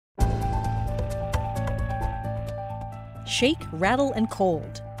Shake, Rattle, and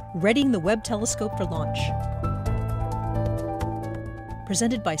Cold, readying the Webb telescope for launch.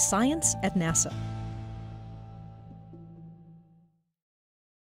 Presented by Science at NASA.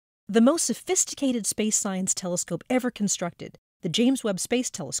 The most sophisticated space science telescope ever constructed, the James Webb Space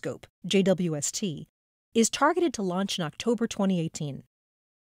Telescope, JWST, is targeted to launch in October 2018.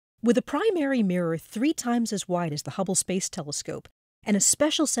 With a primary mirror 3 times as wide as the Hubble Space Telescope and a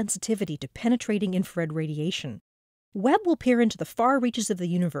special sensitivity to penetrating infrared radiation, Webb will peer into the far reaches of the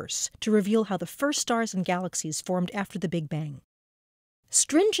universe to reveal how the first stars and galaxies formed after the Big Bang.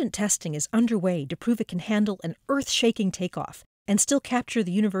 Stringent testing is underway to prove it can handle an Earth-shaking takeoff and still capture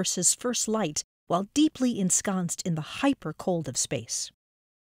the universe's first light while deeply ensconced in the hyper-cold of space.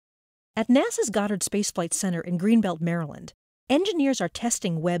 At NASA's Goddard Space Flight Center in Greenbelt, Maryland, engineers are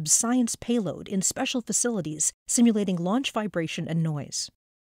testing Webb's science payload in special facilities simulating launch vibration and noise.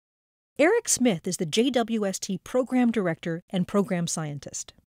 Eric Smith is the JWST Program Director and Program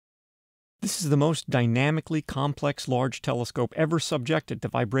Scientist. This is the most dynamically complex large telescope ever subjected to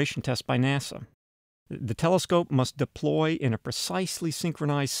vibration tests by NASA. The telescope must deploy in a precisely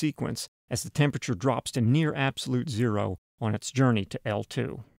synchronized sequence as the temperature drops to near absolute zero on its journey to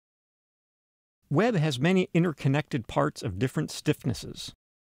L2. Webb has many interconnected parts of different stiffnesses.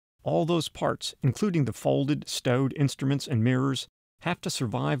 All those parts, including the folded, stowed instruments and mirrors, have to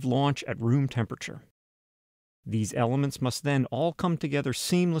survive launch at room temperature. These elements must then all come together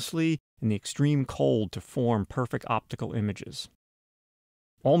seamlessly in the extreme cold to form perfect optical images.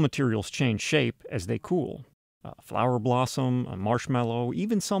 All materials change shape as they cool. A flower blossom, a marshmallow,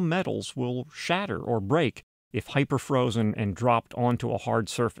 even some metals will shatter or break if hyperfrozen and dropped onto a hard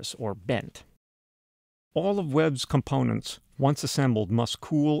surface or bent. All of Webb's components, once assembled, must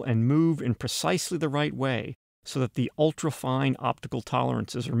cool and move in precisely the right way so that the ultra-fine optical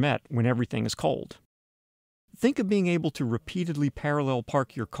tolerances are met when everything is cold. Think of being able to repeatedly parallel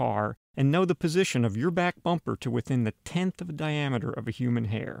park your car and know the position of your back bumper to within the 1/10 of a diameter of a human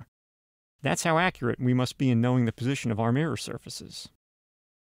hair. That's how accurate we must be in knowing the position of our mirror surfaces.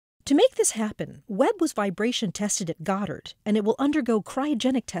 To make this happen, Webb was vibration tested at Goddard, and it will undergo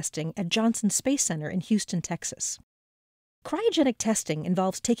cryogenic testing at Johnson Space Center in Houston, Texas. Cryogenic testing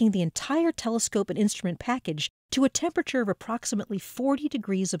involves taking the entire telescope and instrument package to a temperature of approximately 40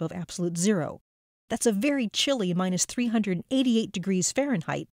 degrees above absolute zero. That's a very chilly minus 388 degrees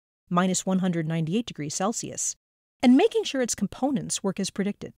Fahrenheit, minus 198 degrees Celsius, and making sure its components work as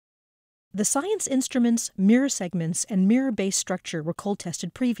predicted. The science instruments, mirror segments, and mirror-based structure were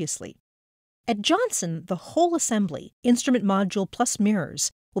cold-tested previously. At Johnson, the whole assembly, instrument module plus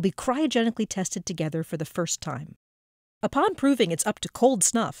mirrors, will be cryogenically tested together for the first time. Upon proving it's up to cold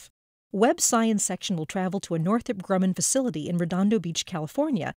snuff, Webb's science section will travel to a Northrop Grumman facility in Redondo Beach,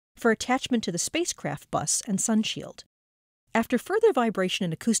 California, for attachment to the spacecraft bus and sunshield. After further vibration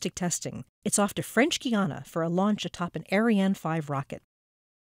and acoustic testing, it's off to French Guiana for a launch atop an Ariane 5 rocket.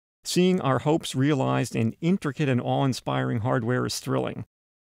 Seeing our hopes realized in intricate and awe-inspiring hardware is thrilling.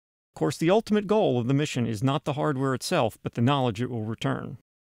 Of course, the ultimate goal of the mission is not the hardware itself, but the knowledge it will return.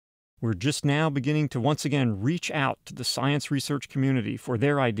 We're just now beginning to once again reach out to the science research community for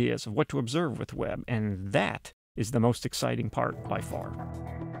their ideas of what to observe with Webb, and that is the most exciting part by far.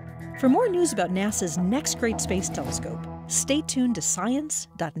 For more news about NASA's next great space telescope, stay tuned to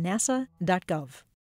science.nasa.gov.